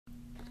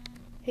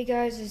Hey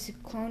guys, this is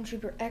Clone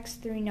Trooper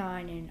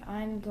X39 and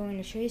I'm going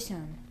to show you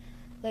some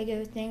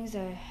Lego things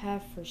I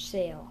have for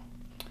sale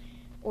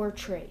or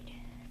trade.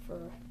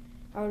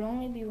 I would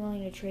only be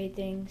willing to trade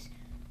things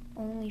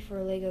only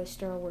for Lego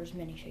Star Wars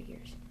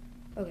minifigures.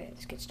 Okay,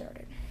 let's get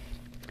started.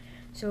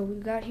 So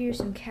we've got here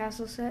some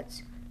castle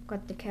sets.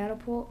 Got the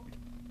catapult,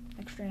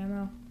 extra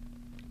ammo,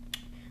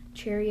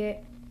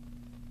 chariot.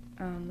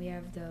 We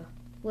have the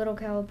little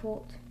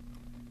catapult,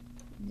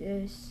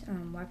 this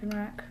weapon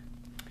rack.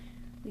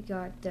 We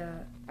got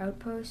the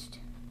outpost.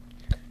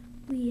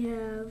 We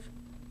have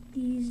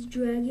these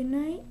dragon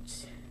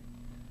knights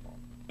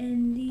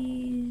and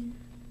these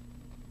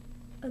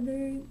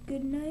other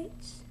good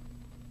knights.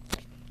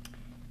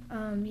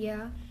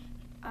 Yeah,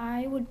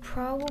 I would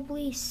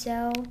probably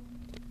sell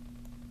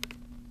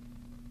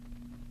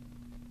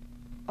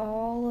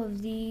all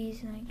of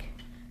these like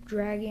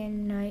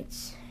dragon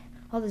knights,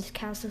 all these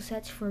castle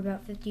sets for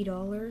about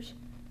 $50,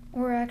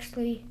 or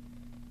actually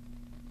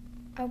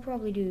I'll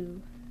probably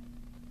do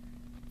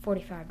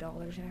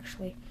 $45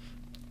 actually.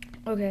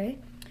 Okay,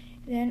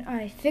 then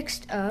I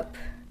fixed up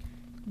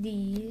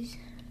these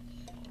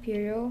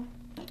Imperial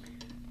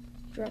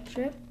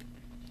dropship,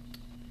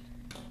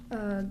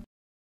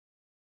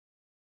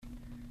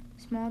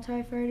 small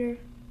TIE fighter,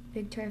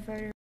 big TIE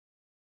fighter,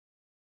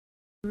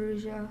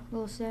 Rouja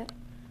little set,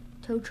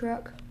 tow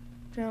truck,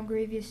 General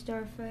Grievous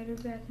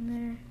starfighter back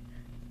in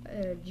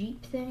there, a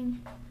Jeep thing,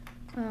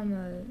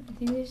 I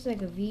think this is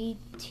like a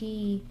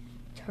VT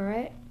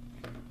turret,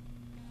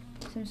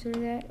 some sort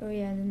of that. Oh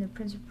yeah, and then the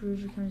Prince of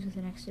Persia comes with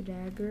an extra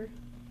dagger.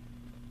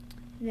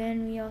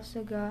 Then we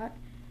also got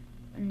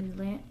an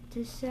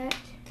Atlantis set,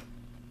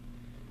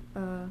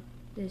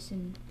 this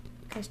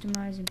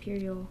customized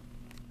Imperial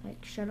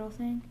like shuttle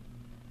thing,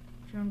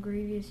 General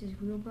Grievous's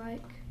wheel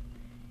bike,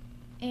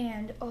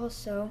 and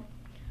also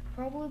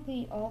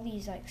probably all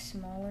these like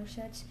smaller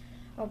sets.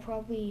 I'll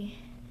probably,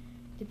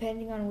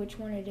 depending on which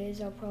one it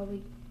is, I'll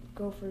probably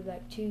go for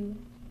like $2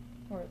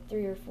 or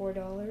 $3 or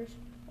 $4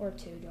 or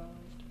 $2,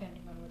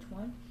 depending on which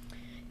one.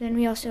 Then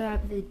we also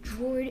have the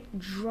droid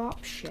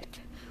dropship.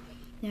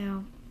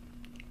 Now,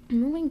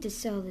 I'm willing to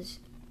sell this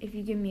if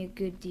you give me a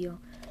good deal.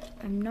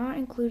 I'm not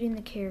including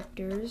the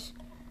characters,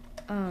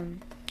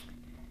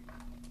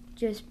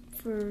 just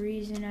for a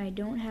reason I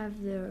don't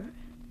have the,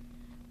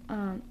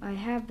 I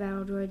have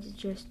battle droids, it's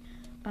just,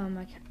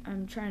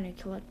 I'm trying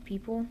to collect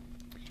people,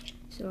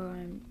 so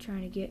I'm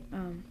trying to get,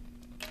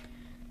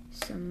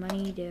 some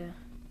money to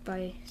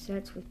buy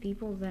sets with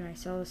people, then I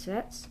sell the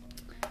sets.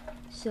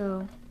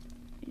 So,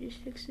 let me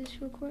just fix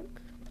this real quick.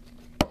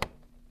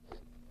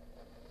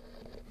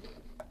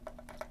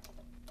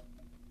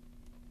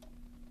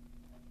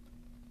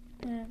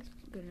 That's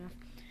good enough.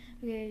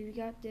 Okay, we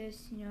got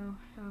this, you know,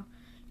 how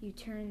you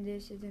turn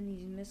this and then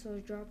these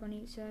missiles drop on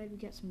each side. We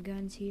got some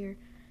guns here,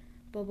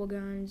 bubble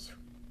guns.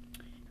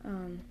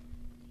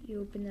 You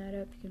open that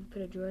up, you can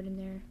put a droid in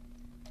there,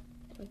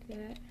 like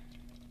that.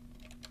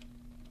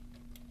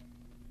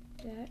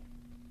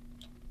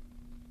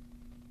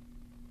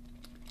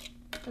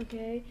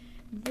 Okay,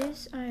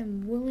 this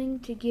I'm willing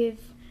to give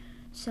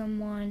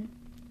someone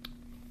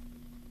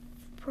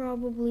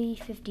probably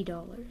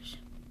 $50.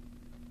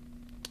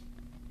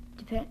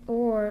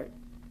 Or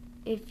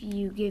if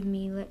you give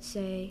me, let's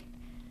say,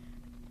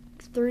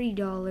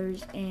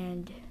 $30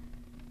 and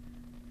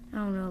I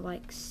don't know,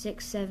 like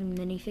 6-7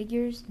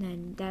 minifigures,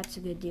 then that's a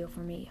good deal for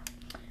me.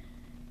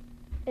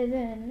 And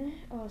then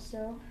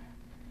also,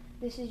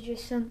 this is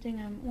just something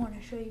I want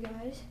to show you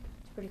guys.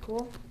 It's pretty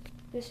cool.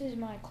 This is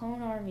my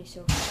clone army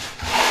so far.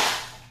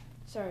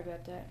 Sorry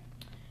about that.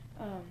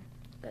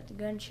 Got the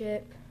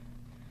gunship,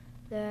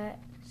 that,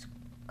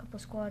 a couple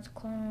squads of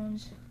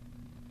clones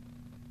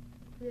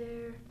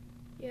there.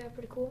 Yeah,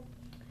 pretty cool.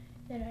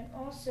 Then I'm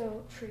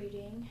also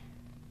trading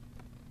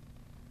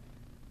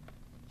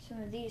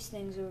some of these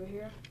things over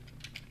here.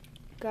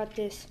 Got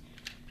this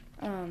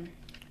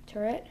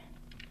turret.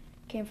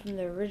 Came from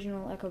the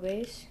original Echo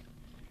base.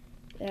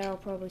 That I'll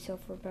probably sell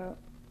for about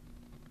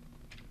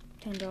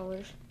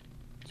 $10.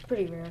 It's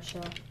pretty rare,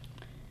 so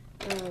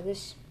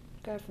this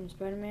guy from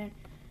Spider-Man,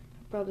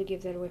 I'll probably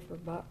give that away for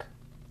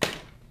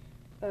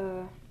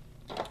 $1.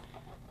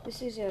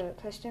 This is a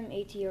custom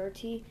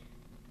ATRT.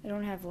 I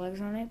don't have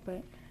legs on it,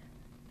 but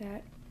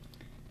that,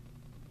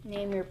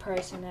 name your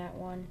price on that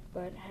one,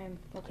 but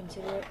I'll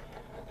consider it.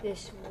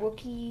 This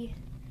Wookiee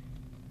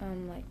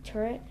like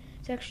turret,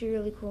 it's actually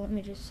really cool. Let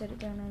me just set it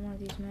down on one of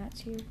these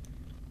mats here.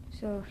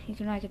 So you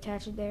can like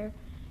attach it there,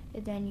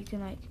 and then you can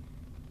like,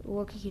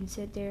 Wookiee can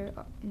sit there,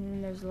 and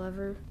then there's a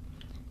lever.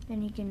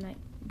 Then you can like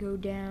go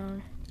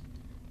down,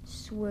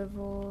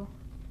 swivel.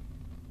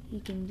 He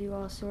can do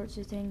all sorts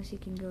of things. He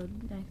can go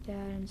like that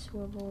and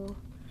swivel.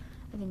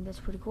 I think that's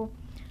pretty cool.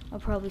 I'll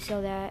probably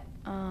sell that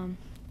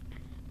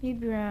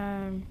maybe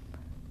around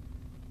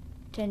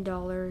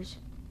 $10.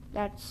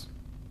 That's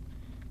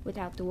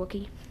without the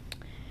Wookiee.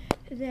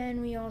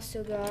 Then we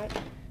also got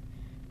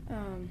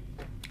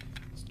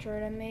this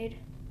turret I made.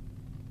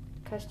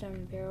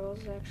 Custom barrels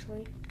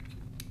actually.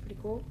 Pretty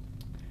cool.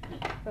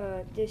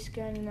 This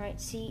gun you might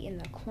see in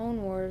the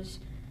Clone Wars.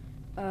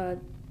 It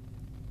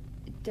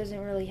doesn't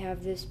really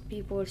have this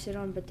people to sit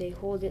on, but they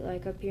hold it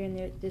like up here,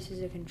 and this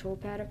is a control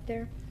pad up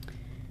there.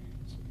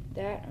 So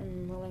that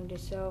I'm willing to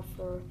sell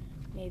for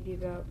maybe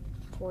about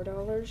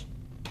 $4.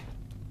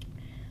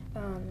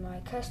 My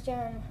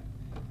custom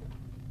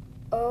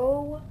OAT,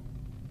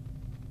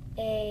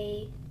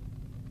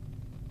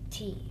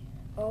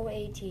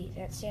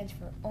 that stands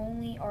for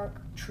Only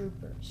Arc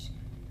Troopers.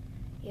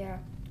 Yeah,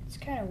 it's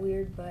kind of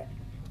weird, but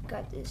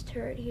got this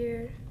turret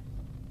here.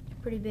 It's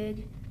pretty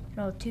big.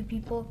 No, 2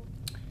 people.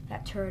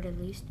 That turret at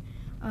least.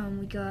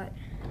 We got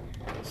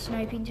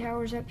sniping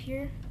towers up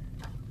here.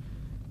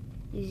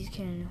 These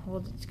can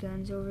hold its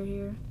guns over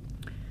here.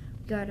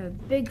 Got a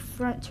big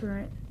front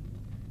turret.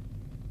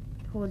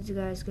 Holds the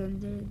guy's gun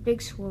there.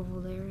 Big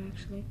swivel there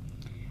actually.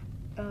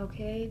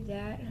 Okay,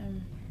 that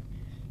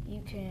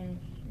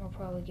I'll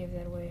probably give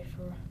that away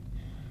for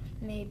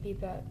maybe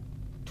about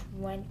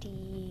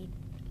 $21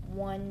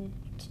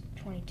 to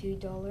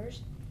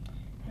 $22.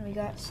 And we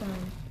got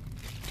some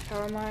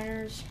power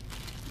miners.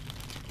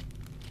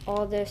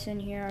 All this in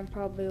here I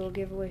probably will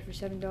give away for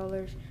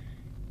 $7.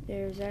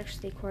 There's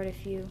actually quite a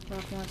few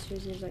rock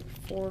monsters. There's like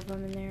 4 of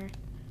them in there,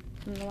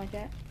 something like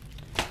that.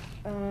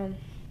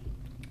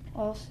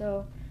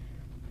 Also,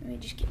 let me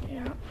just get it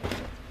out.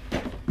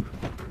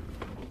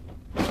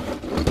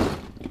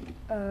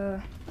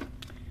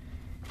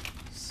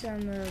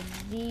 Some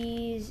of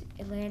these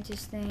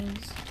Atlantis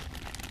things.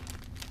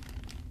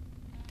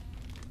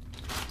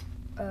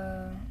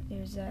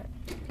 There's that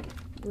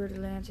weird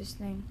Atlantis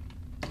thing.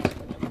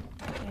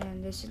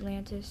 And this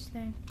Atlantis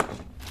thing.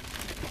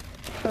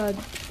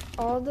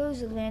 All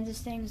those Atlantis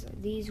things,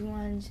 these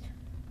ones,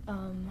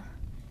 and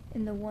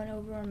the one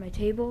over on my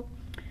table,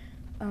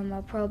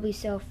 I'll probably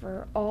sell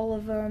for all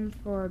of them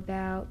for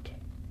about,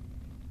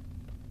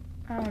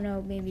 I don't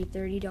know, maybe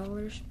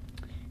 $30.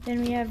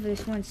 Then we have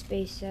this one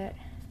space set.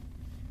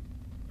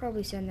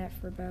 Probably send that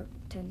for about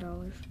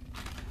 $10.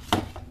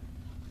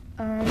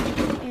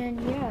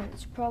 And yeah,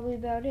 that's probably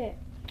about it.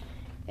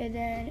 And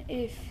then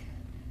if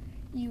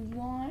you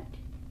want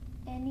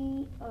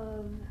any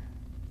of,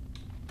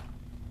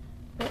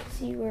 let's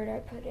see, where'd I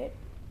put it?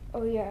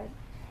 Oh yeah,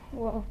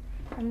 well,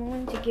 I'm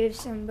willing to give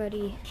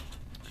somebody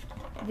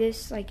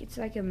this, like, it's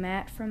like a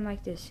mat from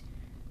like this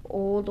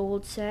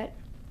old set.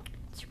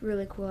 It's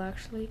really cool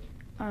actually.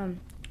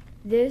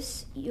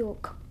 This,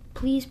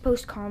 please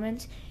post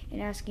comments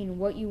and asking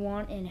what you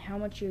want and how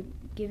much you're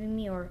giving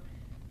me, or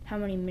how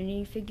many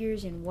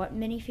minifigures and what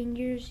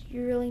minifigures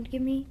you're willing to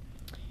give me.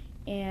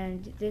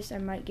 And this I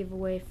might give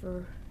away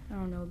for, I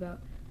don't know, about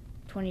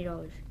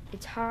 $20.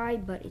 It's high,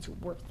 but it's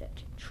worth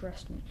it.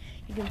 Trust me.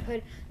 You can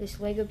put this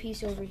Lego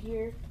piece over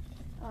here.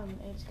 And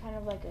it's kind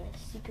of like a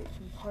secret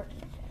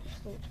compartment,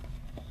 actually.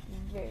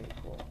 Very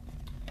cool.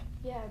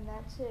 Yeah, and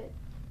that's it.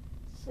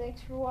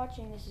 Thanks for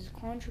watching. This is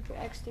Clone Trooper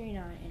X39,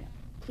 and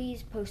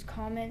please post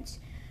comments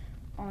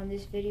on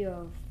this video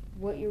of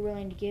what you're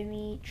willing to give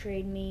me,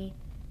 trade me,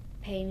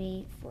 pay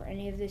me for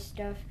any of this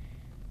stuff.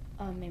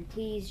 And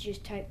please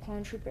just type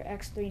Clone Trooper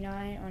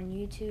X39 on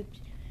YouTube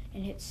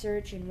and hit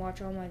search and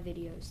watch all my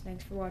videos.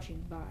 Thanks for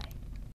watching. Bye.